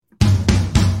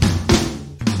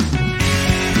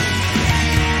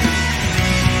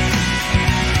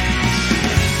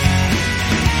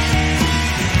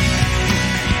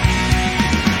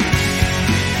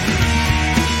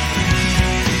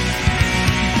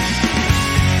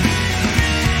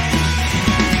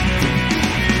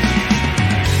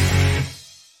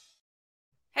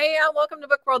Welcome to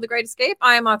Book World: The Great Escape.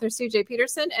 I am author Sue J.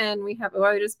 Peterson, and we have,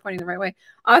 I was pointing the right way.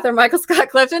 Author Michael Scott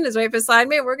Clifton is right beside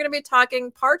me. We're going to be talking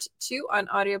part 2 on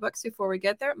audiobooks before we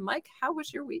get there. Mike, how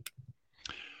was your week?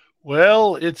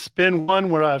 Well, it's been one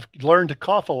where I've learned to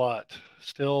cough a lot.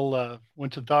 Still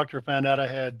went to the doctor, found out I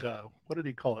had, what did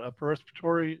he call it? Upper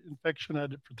respiratory infection. I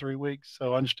had it for 3 weeks.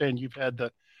 So I understand you've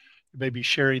had maybe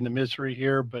sharing the misery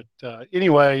here. But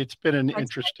anyway, it's been an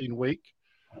interesting week.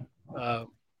 Uh,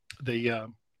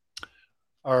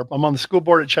 I'm on the school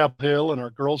board at Chapel Hill, and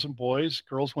our girls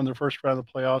won their first round of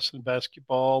the playoffs in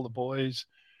basketball. The boys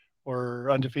were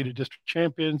undefeated district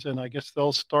champions, and I guess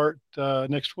they'll start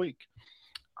next week.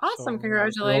 Awesome. So,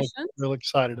 Congratulations. real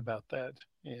excited about that.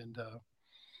 And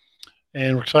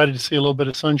we're excited to see a little bit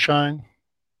of sunshine.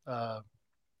 And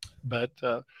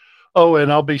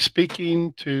I'll be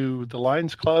speaking to the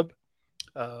Lions Club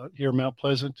here in Mount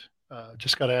Pleasant.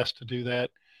 Just got asked to do that.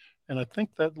 And I think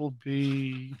that will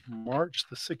be March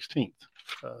the 16th,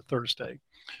 Thursday.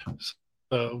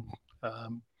 So I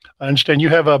understand you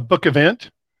have a book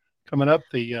event coming up,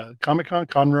 the Comic-Con,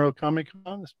 Conroe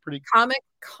Comic-Con. It's pretty Comic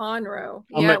Conroe.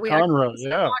 Conroe,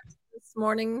 yeah. This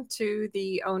morning to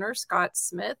the owner, Scott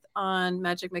Smith, on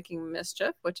Magic Making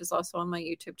Mischief, which is also on my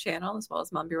YouTube channel, as well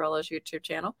as Mom Burella's YouTube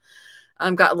channel.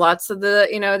 Got lots of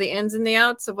the ins and the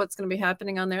outs of what's going to be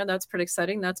happening on there. That's pretty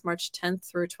exciting. That's March 10th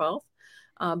through 12th.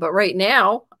 But right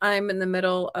now, I'm in the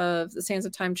middle of the Sands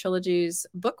of Time Trilogy's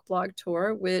book blog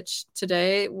tour, which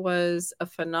today was a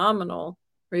phenomenal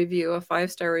review, a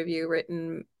 5-star review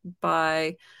written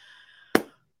by, help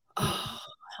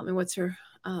me, what's her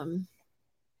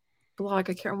blog?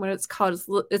 I can't remember what it's called.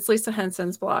 It's Lisa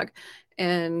Henson's blog.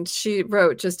 And she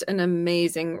wrote just an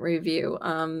amazing review.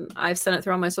 I've sent it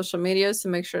through all my social media, so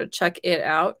make sure to check it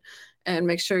out. And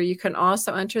make sure you can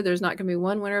also enter. There's not going to be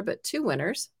one winner, but 2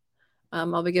 winners.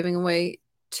 I'll be giving away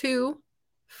 2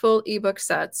 full ebook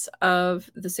sets of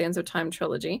the Sands of Time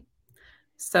trilogy.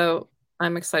 So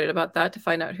I'm excited about that, to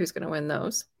find out who's going to win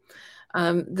those.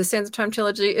 The Sands of Time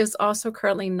trilogy is also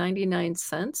currently 99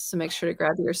 cents. So make sure to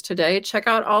grab yours today. Check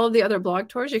out all of the other blog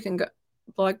tours. You can go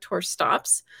blog tour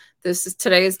stops.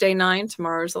 Today is day 9.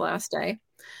 Tomorrow is the last day.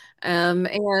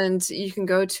 And you can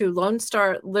go to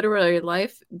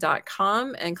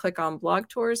LoneStarLiteraryLife.com and click on blog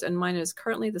tours. And mine is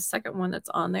currently the second one that's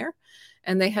on there.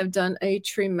 And they have done a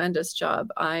tremendous job.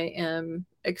 I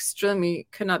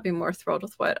could not be more thrilled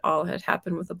with what all had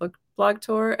happened with the book blog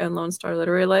tour and Lone Star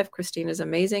Literary Life. Christine is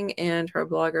amazing, and her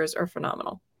bloggers are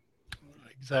phenomenal.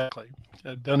 Exactly.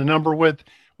 I've done a number with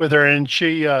her, and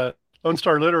she, Lone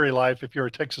Star Literary Life, if you're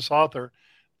a Texas author,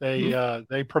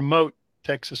 they promote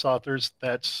Texas authors.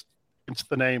 It's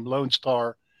the name Lone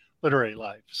Star Literary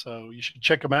Life. So you should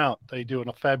check them out. They do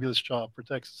a fabulous job for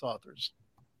Texas authors.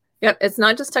 Yep, it's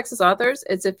not just Texas authors.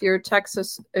 It's if your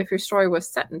story was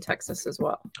set in Texas as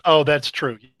well. Oh, that's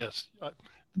true. Yes.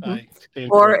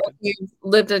 Or if you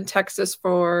lived in Texas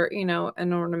for, an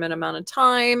inordinate amount of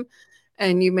time,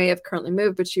 and you may have currently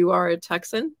moved, but you are a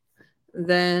Texan,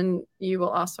 then you will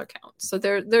also count. So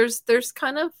there's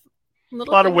kind of a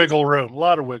lot of wiggle room.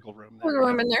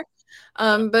 In there.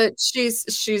 But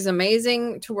she's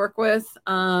amazing to work with.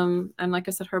 And like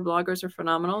I said, her bloggers are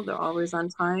phenomenal. They're always on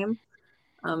time.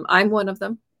 I'm one of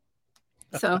them.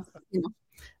 So,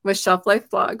 with Shelf Life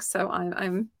blogs. So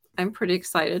I'm pretty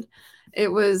excited.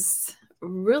 It's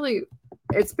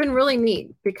been really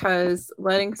neat, because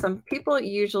letting some people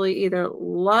usually either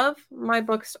love my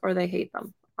books or they hate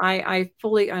them. I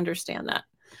fully understand that.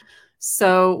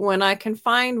 So when I can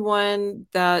find one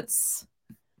that's,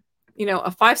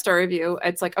 a 5-star review,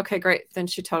 it's like, okay, great. Then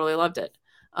she totally loved it.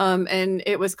 And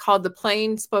it was called the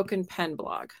Plain Spoken Pen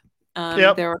blog.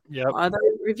 There are other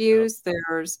reviews. Yep.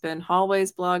 There's been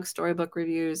Hallways blog, Storybook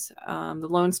reviews, the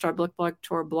Lone Star Book Blog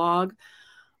Tour blog.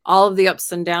 All of the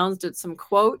Ups and Downs did some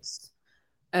quotes,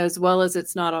 as well as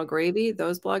It's Not All Gravy.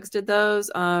 Those blogs did those.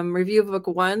 Review of book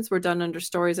 1s were done under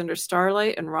Stories Under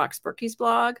Starlight and Rox Berkey's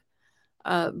blog.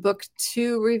 Book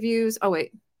 2 reviews.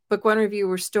 Book 1 review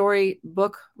were story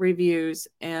book reviews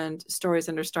and Stories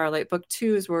Under Starlight. Book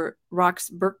 2s were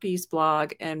Rox Berkey's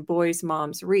blog and Boys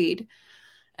Moms Read.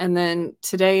 And then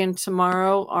today and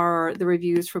tomorrow are the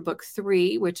reviews for book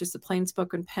 3, which is the Plain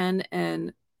Spoken Pen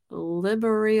and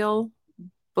Liberal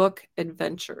Book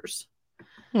Adventures.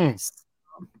 So,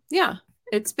 yeah,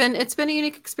 it's been a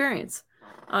unique experience.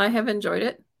 I have enjoyed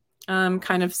it.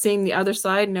 Kind of seeing the other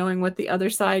side, knowing what the other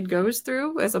side goes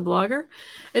through as a blogger.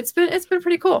 It's been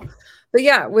pretty cool. But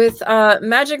yeah, with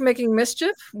Magic Making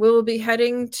Mischief, we'll be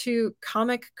heading to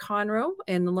Comic Conroe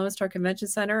in the Lone Star Convention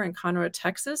Center in Conroe,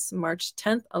 Texas, March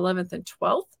 10th, 11th, and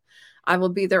 12th. I will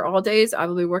be there all days. I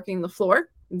will be working the floor.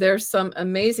 There's some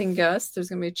amazing guests. There's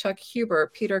going to be Chuck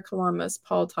Huber, Peter Columbus,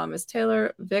 Paul Thomas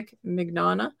Taylor, Vic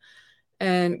Mignogna,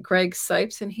 and Greg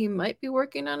Sipes, and he might be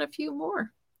working on a few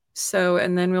more. So,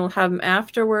 and then we'll have him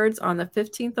afterwards on the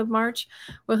 15th of March,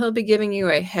 where he'll be giving you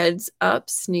a heads up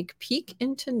sneak peek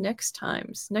into next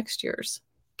year's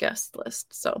guest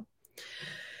list. So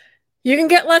you can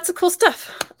get lots of cool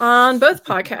stuff on both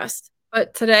podcasts.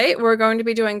 But today we're going to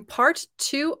be doing part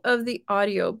 2 of the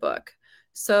audiobook.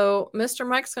 So Mr.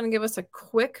 Mike's going to give us a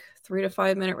quick 3 to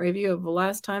 5 minute review of the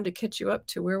last time to catch you up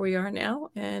to where we are now,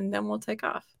 and then we'll take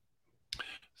off.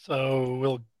 So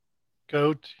we'll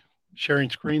go to sharing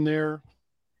screen there,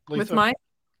 Lisa. With Mike?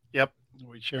 Yep,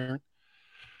 we sharing.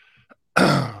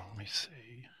 Let me see.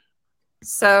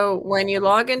 So when you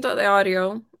log into the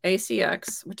audio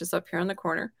ACX, which is up here in the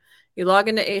corner, you log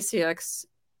into ACX,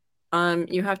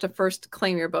 you have to first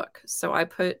claim your book. So I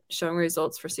put showing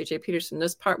results for CJ Peterson.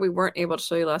 This part we weren't able to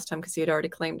show you last time because he had already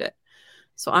claimed it.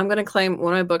 So I'm going to claim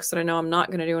one of my books that I know I'm not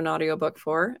going to do an audiobook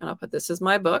for, and I'll put this as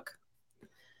my book.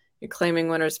 You're claiming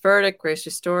winner's verdict, Grace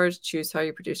Restores, choose how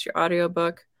you produce your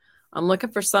audiobook. I'm looking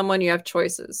for someone, you have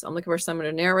choices. I'm looking for someone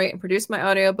to narrate and produce my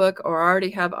audiobook, or I already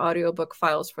have audiobook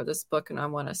files for this book and I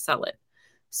want to sell it.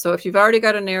 So if you've already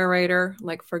got a narrator,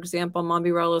 like for example,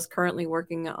 Mombirella is currently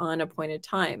working on Appointed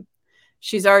Time.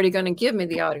 She's already going to give me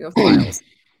the audio files.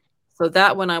 So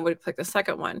that one I would pick the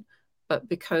second one. But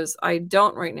because I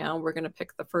don't right now, we're going to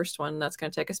pick the first one. That's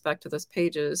going to take us back to those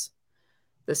pages.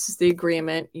 This is the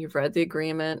agreement. You've read the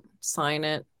agreement. Sign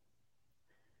it.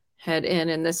 Head in.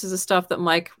 And this is the stuff that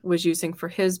Mike was using for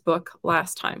his book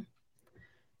last time.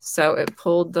 So it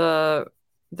pulled the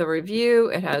review.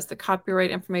 It has the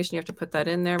copyright information. You have to put that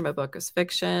in there. My book is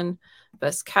fiction.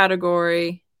 Best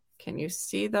category. Can you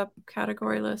see the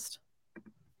category list?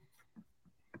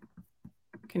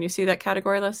 Can you see that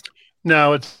category list?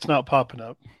 No, it's not popping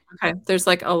up. Okay. There's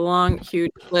like a long,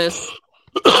 huge list.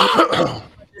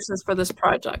 This is for this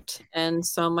project. And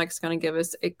so Mike's going to give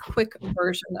us a quick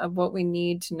version of what we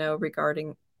need to know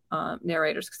regarding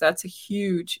narrators, because that's a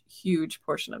huge, huge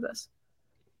portion of this.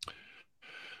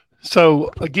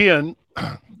 So again,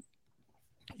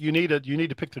 you need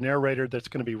to pick the narrator that's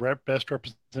going to be best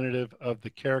representative of the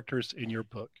characters in your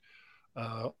book.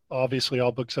 Obviously,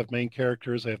 all books have main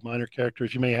characters. They have minor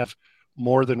characters. You may have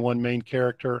more than one main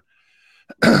character.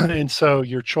 And so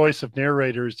your choice of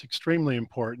narrator is extremely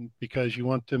important because you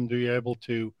want them to be able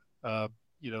to,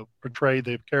 portray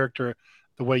the character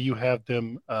the way you have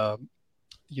them,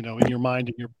 in your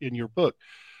mind, in your book.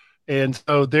 And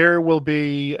so there will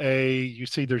be you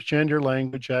see there's gender,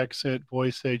 language, accent,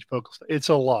 voice, age, vocal. It's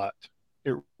a lot.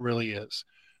 It really is.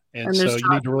 And so you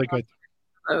need to really go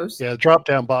those. Yeah, drop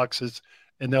down boxes,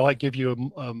 and they'll give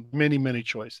you many, many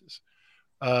choices.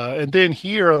 And then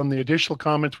here on the additional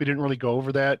comments, we didn't really go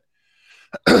over that,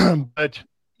 but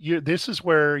this is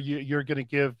where you're going to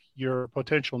give your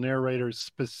potential narrators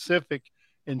specific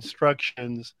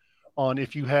instructions on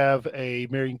if you have a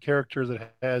main character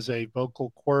that has a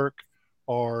vocal quirk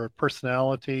or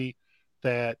personality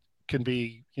that can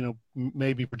be,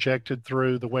 maybe projected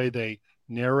through the way they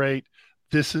narrate.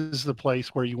 This is the place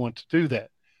where you want to do that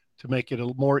to make it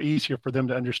more easier for them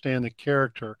to understand the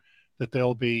character that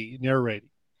they'll be narrating.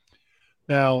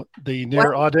 Now, the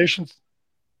auditions.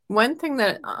 One thing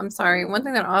that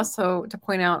also to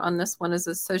point out on this one is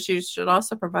this says you should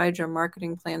also provide your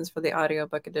marketing plans for the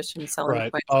audiobook edition, selling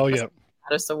right. points, oh yeah,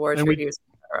 status awards, reviews,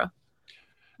 etc.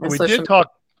 We did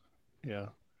talk. Yeah,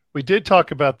 we did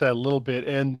talk about that a little bit,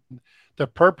 and the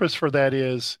purpose for that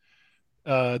is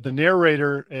the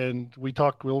narrator, and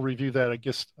we'll review that, I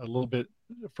guess, a little bit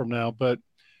from now. But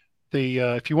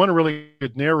if you want a really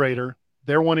good narrator,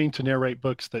 they're wanting to narrate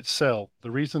books that sell.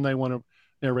 The reason they want to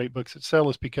narrate books that sell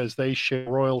is because they share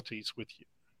royalties with you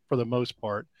for the most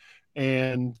part,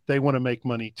 and they want to make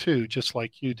money too, just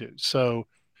like you do. So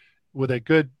with a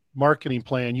good marketing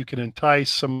plan, you can entice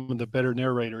some of the better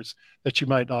narrators that you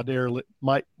might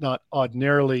not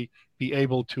ordinarily be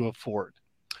able to afford.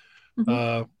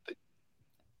 Mm-hmm.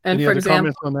 And any other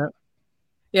comments on that?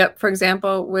 Yep. For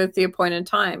example, with The Appointed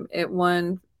Time, it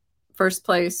won first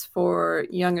place for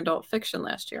young adult fiction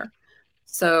last year.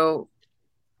 So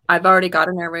I've already got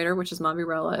a narrator, which is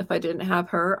Mombirella. If I didn't have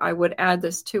her, I would add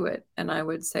this to it. And I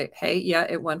would say, hey, yeah,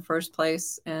 it won first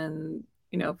place and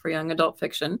for young adult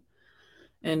fiction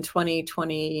in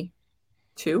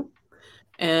 2022.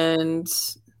 And,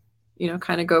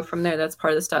 kind of go from there. That's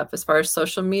part of the stuff. As far as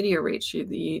social media reach,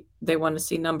 they want to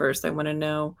see numbers. They want to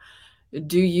know,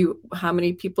 how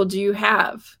many people do you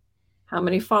have? How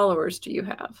many followers do you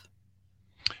have?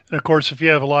 And of course, if you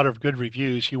have a lot of good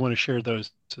reviews, you want to share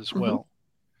those as well.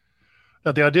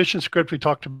 Now, the audition script, we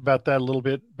talked about that a little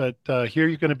bit, but here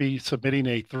you're going to be submitting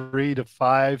a 3 to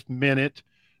 5 minute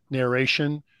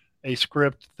narration, a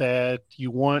script that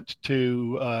you want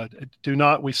to do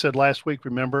not, we said last week,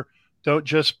 remember, don't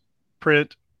just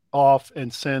print off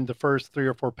and send the first 3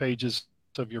 or 4 pages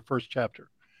of your first chapter.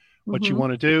 What you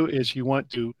want Mm-hmm. to do is you want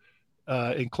to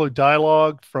include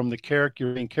dialogue from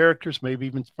your main characters, maybe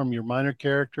even from your minor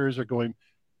characters, or going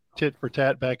tit for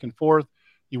tat back and forth.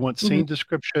 You want Mm-hmm. scene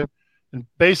description. And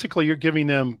basically, you're giving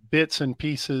them bits and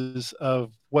pieces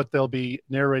of what they'll be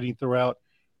narrating throughout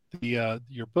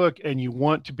your book, and you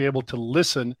want to be able to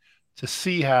listen to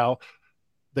see how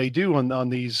they do on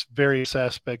these various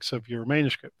aspects of your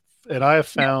manuscript. And I have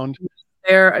Yeah. found, Is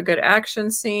there a good action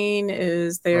scene?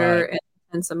 Is there right, an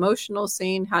intense emotional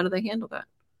scene? How do they handle that?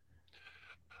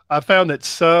 I found that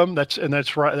some that's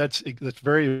right, that's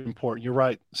very important. You're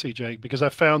right, CJ, because I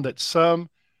found that some,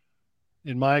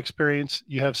 in my experience,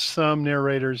 you have some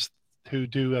narrators who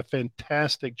do a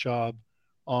fantastic job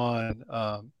on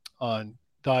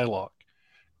dialogue,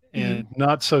 Mm-hmm. and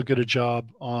not so good a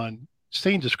job on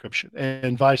scene description,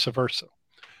 and vice versa.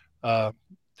 Uh,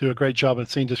 do a great job on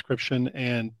scene description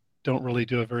and don't really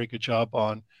do a very good job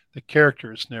on the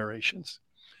characters' narrations.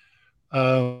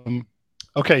 Um,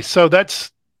 okay, so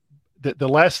that's the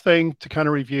last thing to kind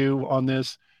of review on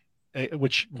this,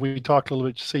 which we talked a little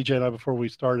bit, CJ and I, before we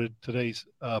started today's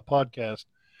podcast.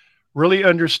 Really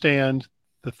understand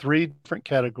the 3 different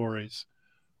categories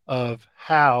of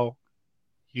how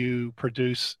you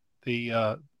produce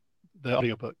the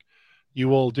audiobook. You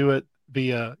will do it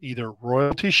via either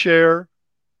royalty share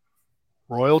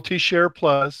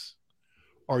plus,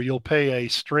 or you'll pay a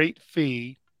straight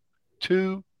fee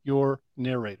to your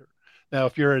narrator. Now,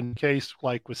 if you're in the case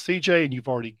like with CJ and you've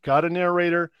already got a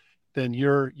narrator, then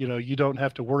you don't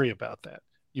have to worry about that.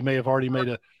 You may have already made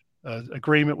a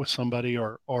agreement with somebody,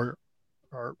 or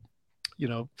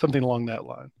something along that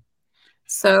line.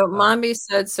 So Uh, Mombi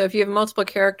said, so if you have multiple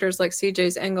characters like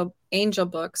CJ's Angel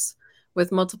books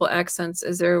with multiple accents,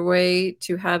 is there a way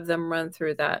to have them run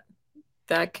through that?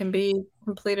 That can be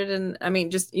completed in, I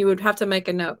mean, just you would have to make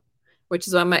a note, which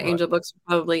is why my right. Angel books will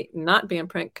probably not be in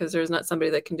print because there's not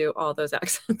somebody that can do all those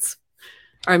accents.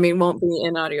 Or I mean, won't be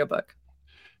in audiobook.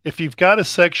 If you've got a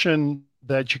section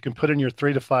that you can put in your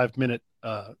 3 to 5 minute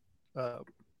uh,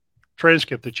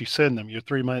 transcript that you send them, your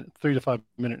 3 to 5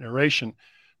 minute narration,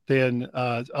 then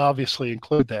obviously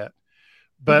include that.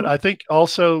 But Mm-hmm. I think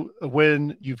also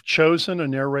when you've chosen a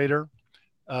narrator,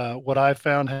 what I've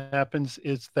found happens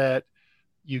is that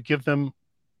you give them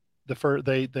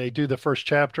they do the first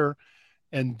chapter,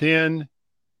 and then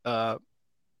uh,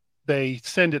 they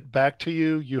send it back to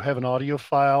you. You have an audio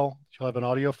file. You'll have an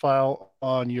audio file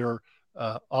on your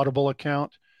Audible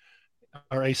account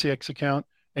or ACX account,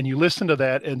 and you listen to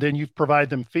that, and then you provide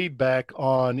them feedback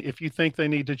on if you think they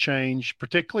need to change,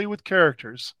 particularly with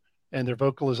characters and their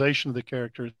vocalization of the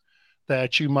characters,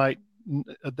 that you might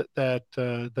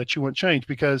that you want change.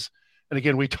 Because, and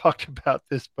again, we talked about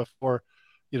this before,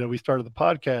 we started the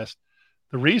podcast.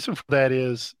 The reason for that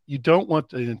is you don't want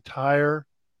the entire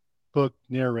book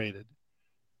narrated,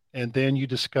 and then you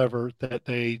discover that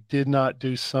they did not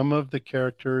do some of the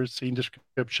characters, scene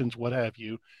descriptions, what have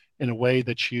you, in a way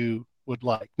that you would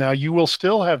like. Now, you will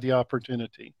still have the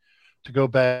opportunity to go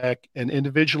back and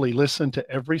individually listen to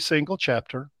every single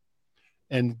chapter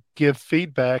and give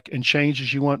feedback and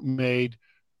changes you want made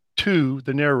to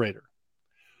the narrator.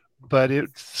 But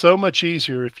it's so much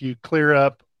easier if you clear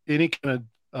up any kind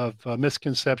of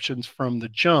misconceptions from the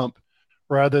jump,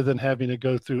 rather than having to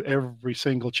go through every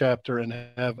single chapter and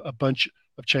have a bunch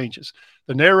of changes.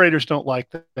 The narrators don't like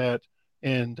that.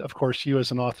 And of course, you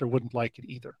as an author wouldn't like it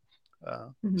either. Uh,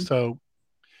 Mm-hmm. so,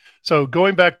 so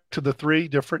going back to the 3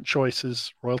 different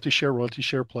choices: royalty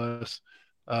share plus.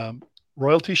 Um,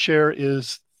 Royalty share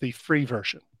is the free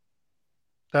version.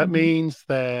 That Mm-hmm. means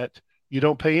that you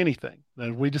don't pay anything.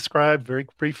 And we described very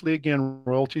briefly again,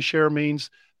 royalty share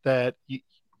means that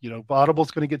Audible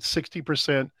is going to get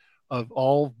 60% of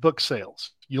all book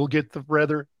sales. You'll get the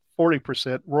rather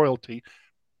 40% royalty,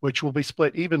 which will be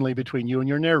split evenly between you and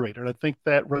your narrator. And I think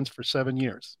that runs for 7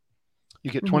 years.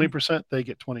 You get Mm-hmm. 20%, they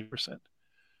get 20%.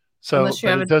 So, Unless you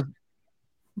but have it a, does,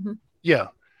 mhm. yeah.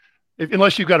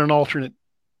 Unless you've got an alternate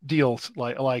deals,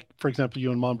 like for example,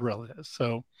 you and Mombrella has.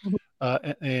 So,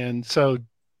 Mhm. and so I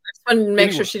just wanted to make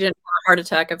sure anyway, she didn't have a heart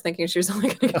attack of thinking she was only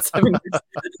going to get 7 years.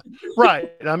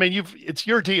 right. I mean, it's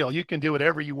your deal. You can do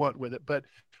whatever you want with it. But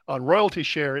on royalty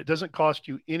share, it doesn't cost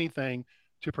you anything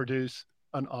to produce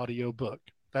an audio book.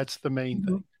 That's the main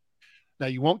Mm-hmm. thing. Now,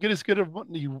 you won't get as good of,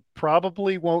 you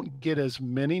probably won't get as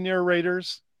many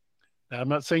narrators Now, I'm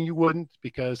not saying you wouldn't,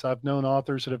 because I've known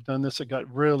authors that have done this that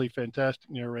got really fantastic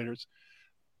narrators,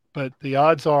 but the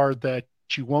odds are that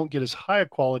you won't get as high a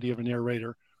quality of a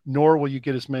narrator, nor will you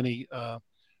get as many uh,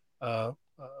 uh,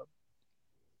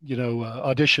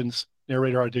 auditions,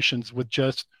 narrator auditions with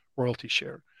just royalty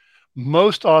share.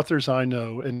 Most authors I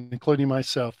know, including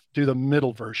myself, do the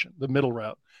middle version, the middle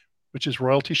route, which is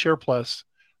royalty share plus.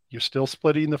 You're still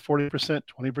splitting the 40%,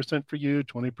 20% for you,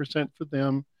 20% for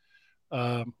them.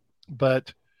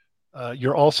 But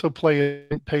you're also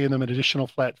paying them an additional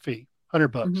flat fee,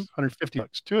 Mhm. $100,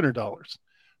 $150, $200,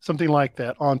 something like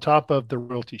that on top of the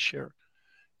royalty share.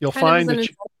 You'll Kind of as find an that,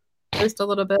 incentive, just a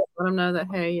little bit, let them know that,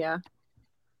 hey, yeah.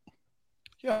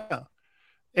 yeah,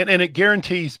 and it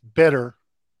guarantees better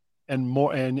and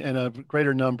more and a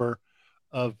greater number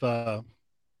of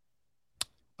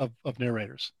of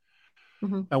narrators.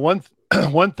 Mhm. Now,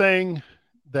 one thing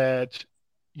that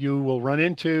you will run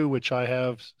into, which I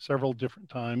have several different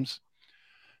times,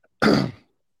 a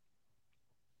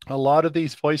lot of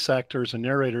these voice actors and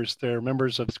narrators, they're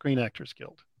members of the Screen Actors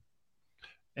Guild,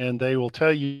 and they will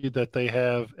tell you that they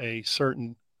have a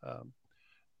certain um,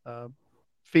 uh,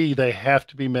 fee they have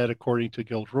to be met according to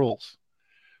guild rules.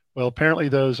 Well, apparently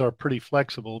those are pretty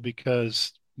flexible,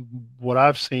 because what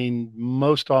I've seen,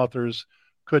 most authors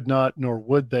could not nor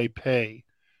would they pay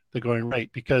the going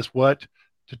rate, because what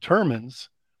determines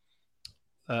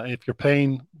if you're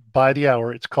paying by the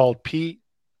hour, it's called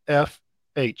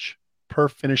PFH, per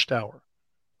finished hour.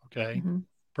 Okay, Mhm.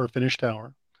 per finished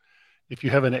hour. If you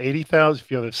have an 80,000, if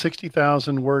you have a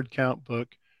 60,000 word count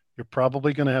book, you're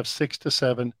probably going to have 6 to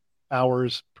 7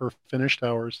 hours per finished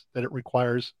hours that it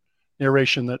requires,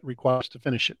 narration that requires to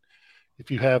finish it.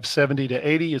 If you have 70 to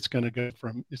 80, it's going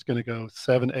to go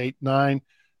 7, 8, 9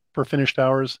 per finished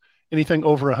hours. Anything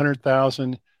over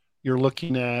 100,000, you're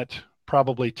looking at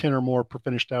probably 10 or more per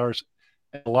finished hours.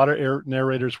 And a lot of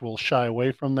narrators will shy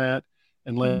away from that Mhm.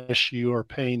 unless you are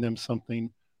paying them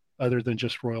something other than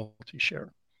just royalty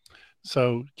share.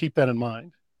 So keep that in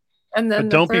mind. And But then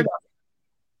the don't third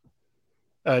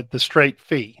be the straight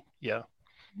fee. Yeah.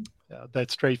 Yeah,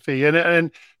 that straight fee.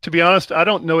 And to be honest, I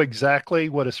don't know exactly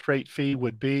what a straight fee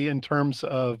would be in terms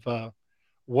of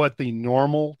what the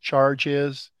normal charge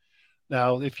is.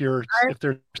 Now, I've if they're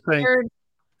saying, heard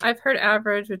I've heard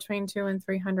average between 2 and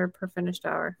 300 per finished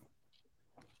hour.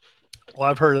 well,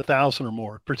 I've heard 1,000 or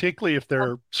more, particularly if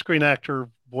they're Screen Actor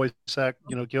Voice Act,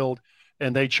 Guild,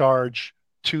 and they charge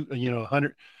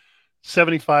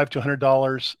 175 to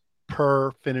 $100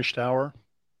 per finished hour.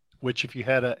 Which, if you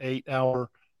had an 8 hour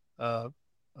uh,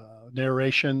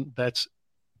 narration, that's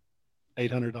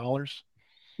 $800.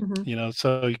 Mhm.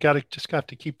 So you got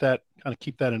to keep that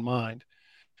in mind.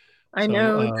 I So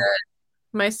know that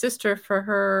my sister, for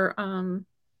her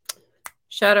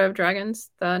Shadow of Dragons,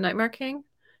 the Nightmare King,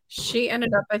 she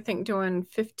ended up, I think, doing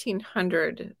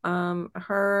 1,500.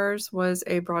 Hers was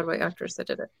a Broadway actress that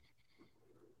did it,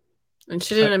 and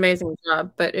she did an amazing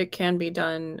job. But it can be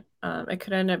done. It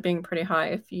could end up being pretty high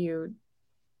if you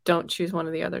don't choose one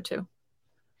of the other two.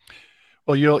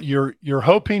 well, you're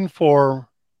hoping for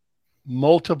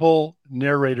multiple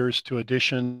narrators to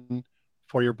audition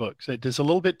for your books. It is a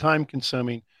little bit time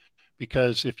consuming,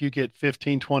 because if you get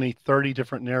 15, 20, 30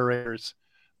 different narrators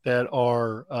that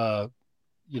are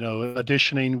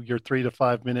auditioning your 3 to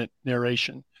 5 minute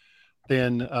narration,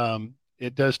 then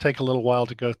it does take a little while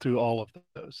to go through all of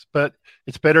those. But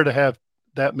it's better to have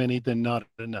that many than not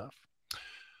enough.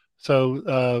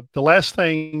 So the last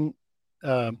thing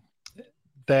um,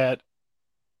 that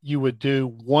you would do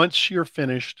once you're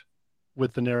finished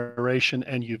with the narration,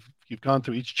 and you've gone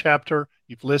through each chapter,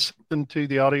 you've listened to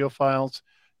the audio files,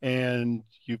 and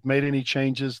you've made any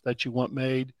changes that you want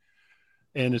made,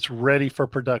 and it's ready for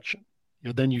production.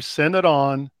 Then you send it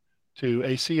on to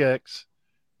ACX,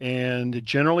 and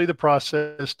generally the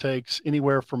process takes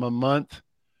anywhere from a month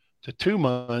to 2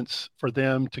 months for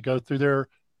them to go through their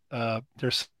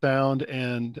sound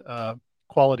and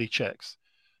quality checks.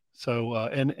 So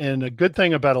and a good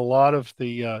thing about a lot of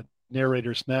the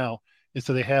narrators now is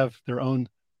that they have their own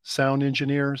sound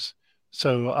engineers.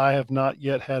 So I have not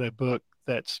yet had a book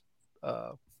that's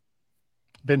uh,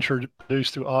 been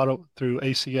produced through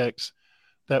ACX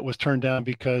that was turned down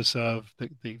because of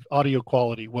the audio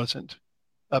quality wasn't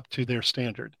up to their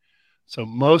standard. So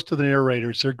most of the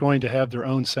narrators, they're going to have their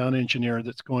own sound engineer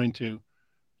that's going to,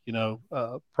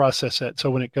 process that. So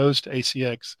when it goes to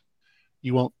ACX,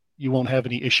 you won't have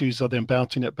any issues of them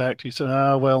bouncing it back to you.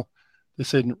 So, well,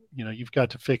 this isn't, you've got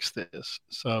to fix this.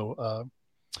 So,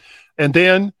 and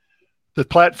then the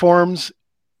platforms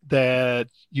that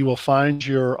you will find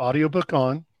your audiobook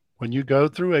on when you go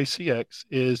through ACX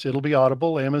is it'll be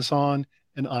Audible, Amazon,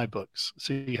 and iBooks.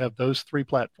 So you have those three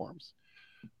platforms.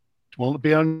 Won't it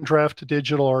be on Draft to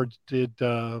Digital, or did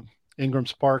Ingram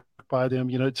Spark buy them?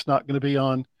 It's not going to be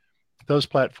on those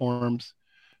platforms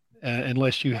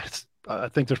unless you. I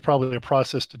think there's probably a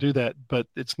process to do that, but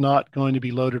it's not going to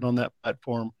be loaded on that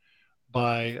platform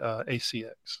by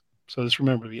ACX. So just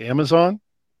remember, the Amazon,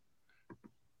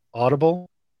 Audible,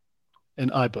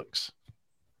 and iBooks.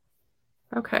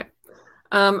 Okay.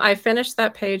 I finished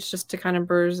that page just to kind of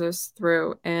bruise us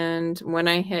through. And when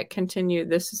I hit continue,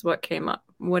 this is what came up.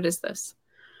 What is this?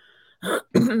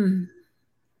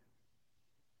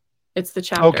 It's the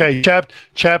chapter. Okay,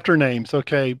 chapter names.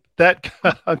 Okay, that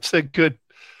that's a good.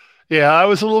 Yeah, I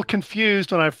was a little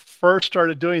confused when I first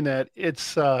started doing that.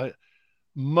 It's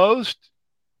most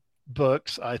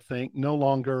books, I think, no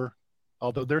longer,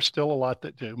 although there's still a lot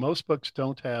that do. Most books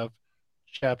don't have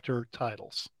chapter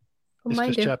titles. Well, It's mine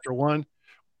just do. chapter one.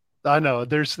 I know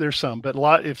there's some, but a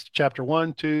lot. It's chapter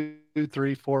 1, 2,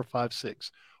 3, 4, 5,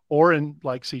 6, or in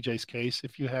like CJ's case,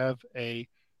 if you have a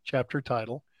chapter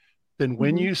title, then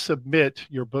when Mhm. you submit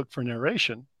your book for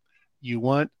narration, you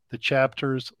want the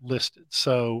chapters listed.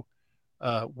 So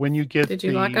when you get Did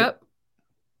you lock up?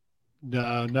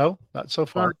 no, not so Oh,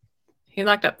 far. he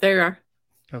locked up. There you are.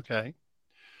 Okay,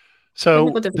 Technical so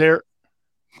difficulty. there,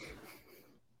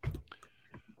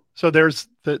 so there's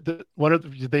the one of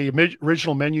the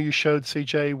original menu you showed,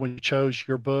 CJ, when you chose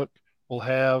your book will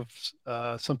have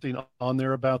something on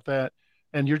there about that,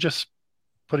 and you're just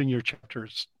putting your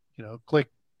chapters. Click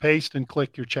paste and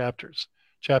click your chapters.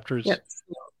 Chapters, Yep.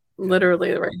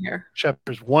 Literally right here.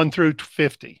 chapters 1 through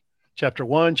 50. Chapter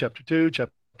 1, Chapter 2,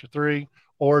 Chapter 3,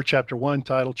 or Chapter 1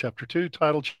 title, Chapter 2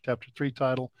 title, Chapter 3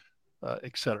 title,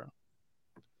 etc.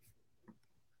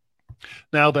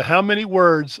 Now, the how many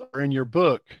words are in your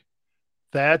book,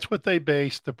 that's what they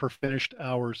base the per finished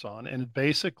hours on. And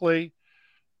basically,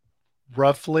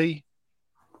 roughly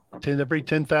every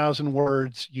 10,000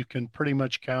 words, you can pretty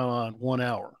much count on 1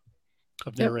 hour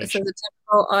of Yep. It says narration. a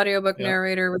typical audiobook Yep.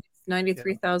 narrator with Yep.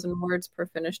 93,000 words per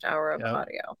finished hour of Yep.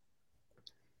 audio.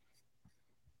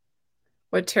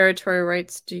 What territory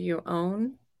rights do you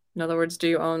own? In other words, do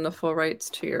you own the full rights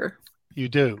to your? You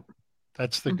do.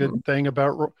 That's the good Mhm. thing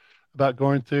about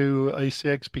going through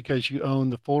ACX, because you own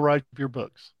the full right of your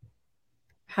books.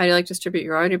 How do you like to distribute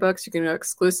your audiobooks? You can go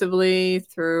exclusively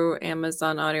through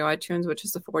Amazon Audio iTunes, which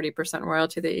is the 40%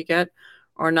 royalty that you get,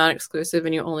 or non-exclusive,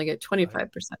 and you only get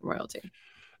 25% royalty.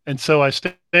 And so I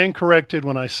stand corrected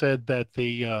when I said that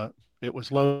it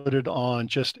was loaded on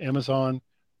just Amazon,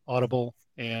 Audible,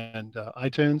 and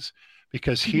iTunes,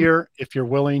 because Mhm. here, if you're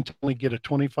willing to only get a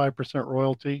 25%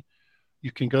 royalty,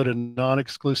 you can go to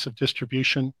non-exclusive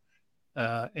distribution,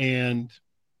 and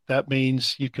that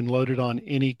means you can load it on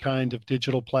any kind of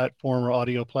digital platform or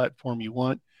audio platform you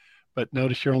want. But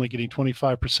notice you're only getting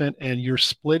 25%, and you're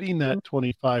splitting that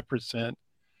 25%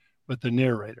 with the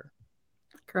narrator.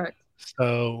 Correct.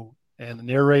 So, and the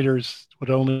narrators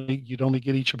you'd only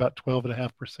get each about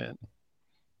 12.5%.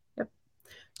 Yep.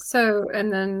 So,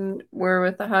 and then we're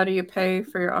with the how do you pay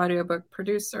for your audiobook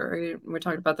producer? We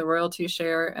talked about the royalty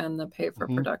share and the pay for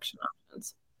Mm-hmm. production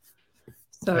options.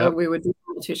 So Yep. we would do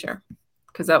royalty share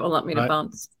because that will let me to Right.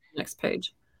 bounce to the next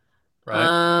page.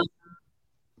 Right.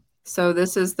 So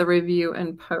this is the review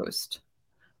and post.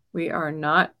 We are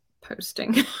not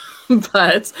posting,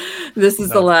 but this is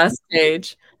the No. last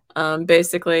page.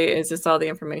 Basically, is this all the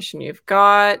information you've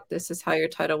got? This is how your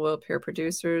title will appear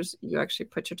producers. You actually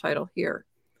put your title here,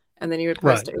 and then you would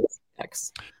post Right. it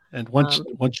X. And Um,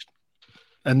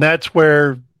 and that's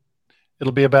where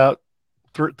it'll be about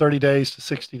 30 days to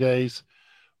 60 days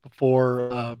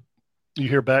before you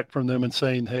hear back from them and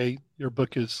saying, "Hey, your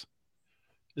book is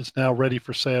now ready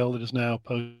for sale. It is now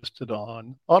posted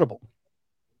on Audible."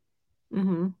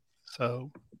 mhm.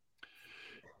 So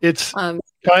it's um,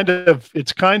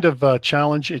 it's kind of a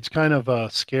challenge. It's kind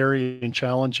of scary and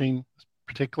challenging,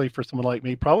 particularly for someone like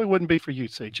me. Probably wouldn't be for you,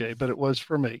 CJ, but it was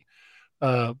for me,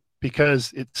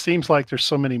 because it seems like there's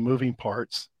so many moving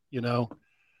parts,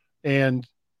 and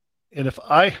and if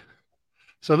I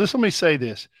so this let me say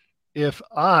this: if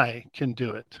I can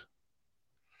do it,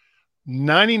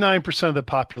 99% of the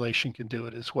population can do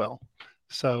it as well.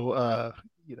 So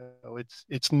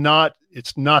it's not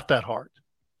that hard.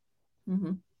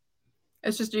 mhm.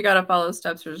 It's just you got to follow the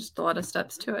steps. There's just a lot of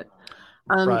steps to it.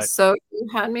 Right. So you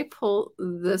had me pull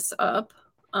this up.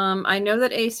 I know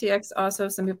that ACX also,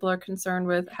 some people are concerned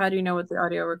with how do you know what the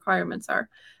audio requirements are?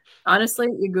 Honestly,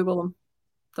 you Google them.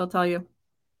 They'll tell you.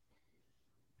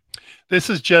 This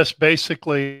is just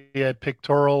basically a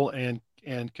pictorial and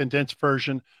condensed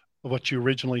version of what you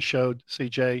originally showed,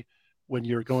 CJ, when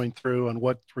you're going through on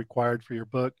what's required for your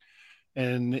book.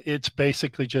 and it's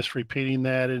basically just repeating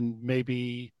that in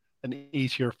maybe an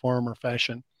easier form or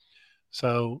fashion.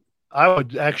 So I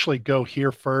would actually go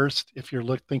here first if you're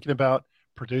thinking about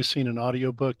producing an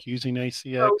audiobook using So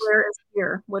ACX. where is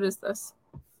here? What is this?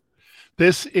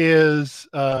 This is,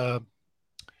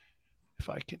 if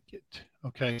I can get,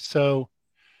 okay, so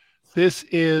this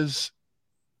is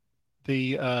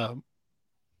the, let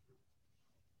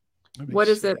me What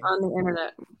is it see. on the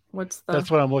internet? What's the That's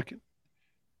what I'm looking.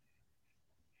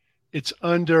 It's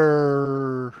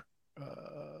under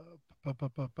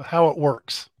how it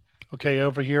works. Okay,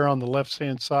 over here on the left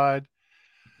hand side,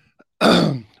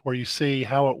 where you see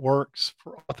how it works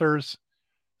for authors.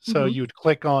 So Mhm. you would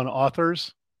click on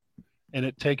authors, and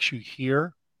it takes you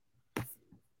here,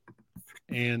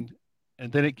 and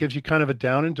then it gives you kind of a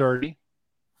down and dirty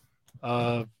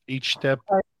each step.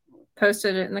 I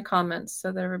posted it in the comments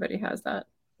so that everybody has that.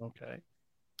 Okay,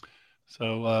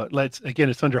 so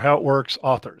it's under how it works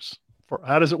authors. For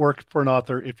how does it work for an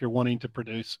author if you're wanting to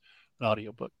produce an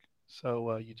audiobook?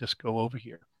 So you just go over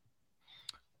here.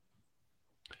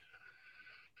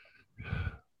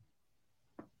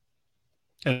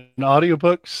 And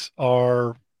audiobooks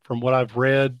are, from what I've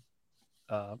read,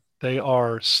 they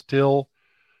are still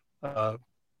uh,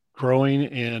 growing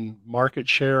in market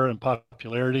share and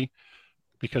popularity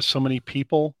because so many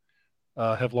people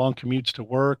have long commutes to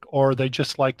work, or they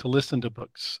just like to listen to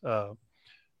books.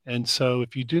 And so,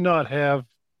 if you do not have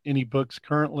any books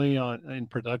currently in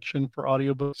production for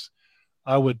audiobooks,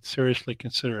 I would seriously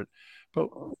consider it. But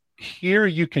here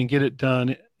you can get it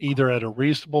done either at a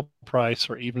reasonable price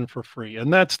or even for free.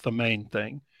 And that's the main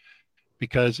thing,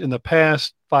 because in the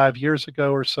past 5 years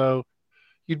ago or so,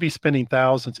 you'd be spending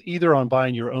thousands either on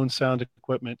buying your own sound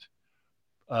equipment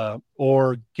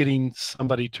or getting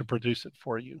somebody to produce it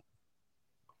for you.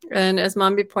 And as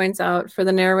Mombi points out, for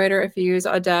the narrator, if you use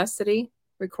Audacity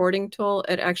recording tool,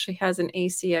 it actually has an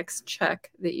ACX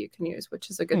check that you can use, which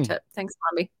is a good tip. Thanks,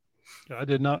 Mombi. I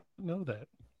did not know that.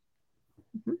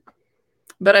 Mm-hmm.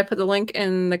 But I put the link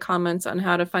in the comments on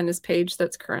how to find this page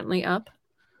that's currently up.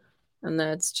 And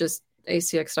that's just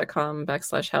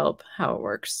acx.com/help, how it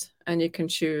works. And you can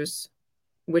choose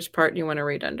which part you want to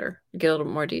read under, get a little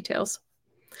more details.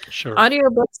 Sure.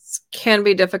 Audiobooks can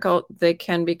be difficult. They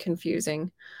can be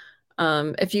confusing.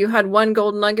 If you had one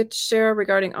gold nugget to share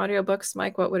regarding audiobooks,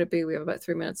 Mike, what would it be? We have about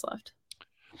 3 minutes left.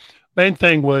 Main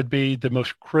thing would be the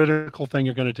most critical thing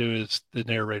you're going to do is the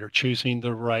narrator, choosing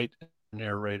the right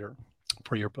narrator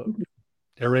for your book. Mm-hmm.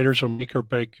 Narrators will make or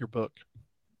break your book.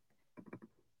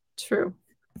 True.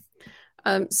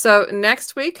 So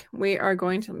next week we are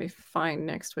going to, let me find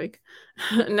next week.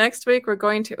 Next week we're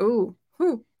going to, it's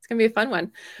going to be a fun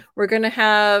one. We're going to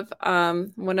have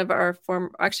one of our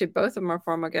actually both of them are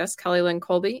former guests, Kelly Lynn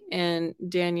Colby and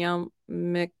Danielle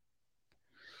McDonough.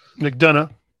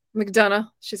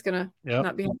 She's going to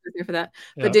not be here for that.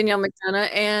 But Danielle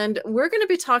McDonough. And we're going to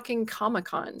be talking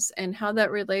Comic-Cons and how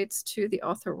that relates to the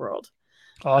author world.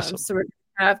 Awesome. So we're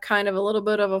have kind of a little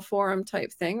bit of a forum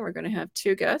type thing. We're going to have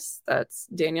two guests. That's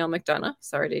Danielle McDonough.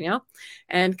 Sorry, Danielle.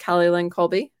 And Kelly Lynn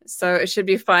Colby. So it should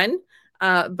be fun.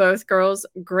 Both girls,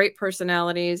 great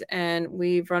personalities. And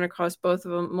we've run across both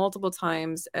of them multiple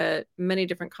times at many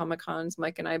different Comic-Cons.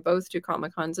 Mike and I both do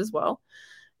Comic-Cons as well.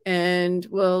 And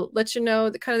we'll let you know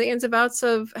the kind of the ins and outs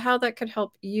of how that could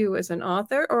help you as an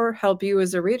author or help you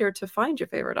as a reader to find your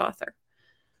favorite author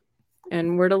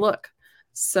and where to look.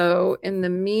 So in the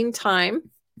meantime,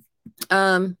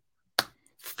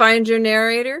 find your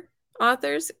narrator,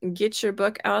 authors, get your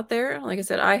book out there. Like I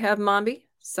said, I have Mombi.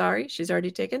 Sorry, she's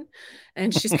already taken.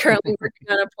 And she's currently working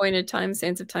on Appointed Time,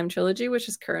 Sands of Time trilogy, which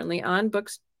is currently on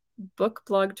book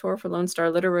blog tour for Lone Star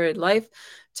Literary Life.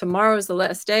 Tomorrow is the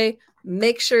last day.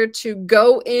 Make sure to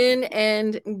go in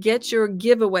and get your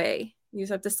giveaway. You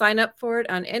just have to sign up for it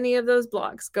on any of those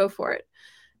blogs. Go for it.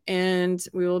 And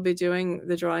we will be doing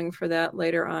the drawing for that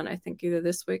later on. I think either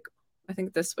this week. I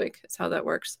think this week is how that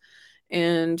works.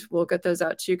 And we'll get those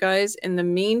out to you guys. In the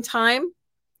meantime,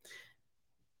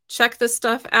 check this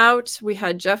stuff out. We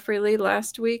had Jeffrey Lee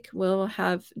last week. We'll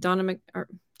have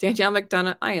Danielle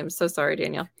McDonough. I am so sorry,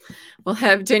 Danielle. We'll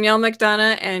have Danielle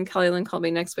McDonough and Kelly Lynn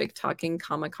Colby next week talking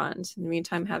Comic-Cons. In the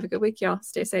meantime, have a good week, y'all.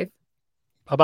 Stay safe.